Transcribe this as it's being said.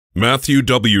Matthew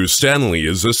W. Stanley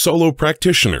is a solo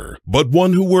practitioner, but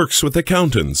one who works with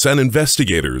accountants and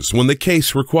investigators when the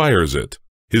case requires it.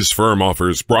 His firm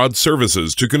offers broad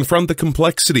services to confront the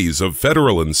complexities of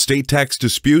federal and state tax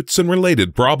disputes and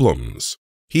related problems.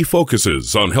 He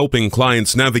focuses on helping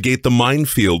clients navigate the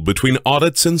minefield between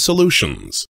audits and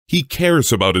solutions. He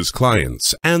cares about his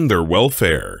clients and their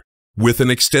welfare. With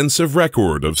an extensive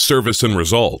record of service and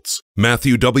results,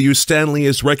 Matthew W. Stanley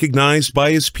is recognized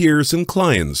by his peers and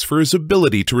clients for his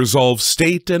ability to resolve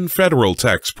state and federal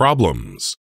tax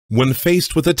problems. When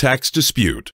faced with a tax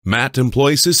dispute, Matt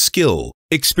employs his skill,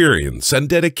 experience, and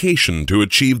dedication to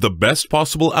achieve the best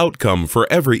possible outcome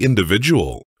for every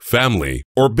individual, family,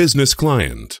 or business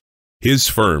client. His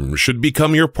firm should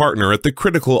become your partner at the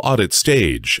critical audit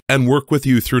stage and work with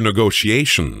you through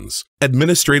negotiations,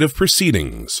 administrative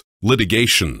proceedings,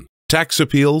 litigation, tax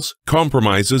appeals,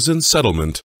 compromises and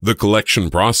settlement, the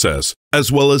collection process,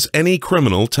 as well as any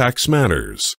criminal tax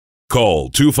matters.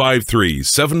 Call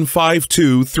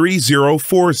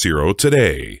 253-752-3040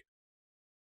 today.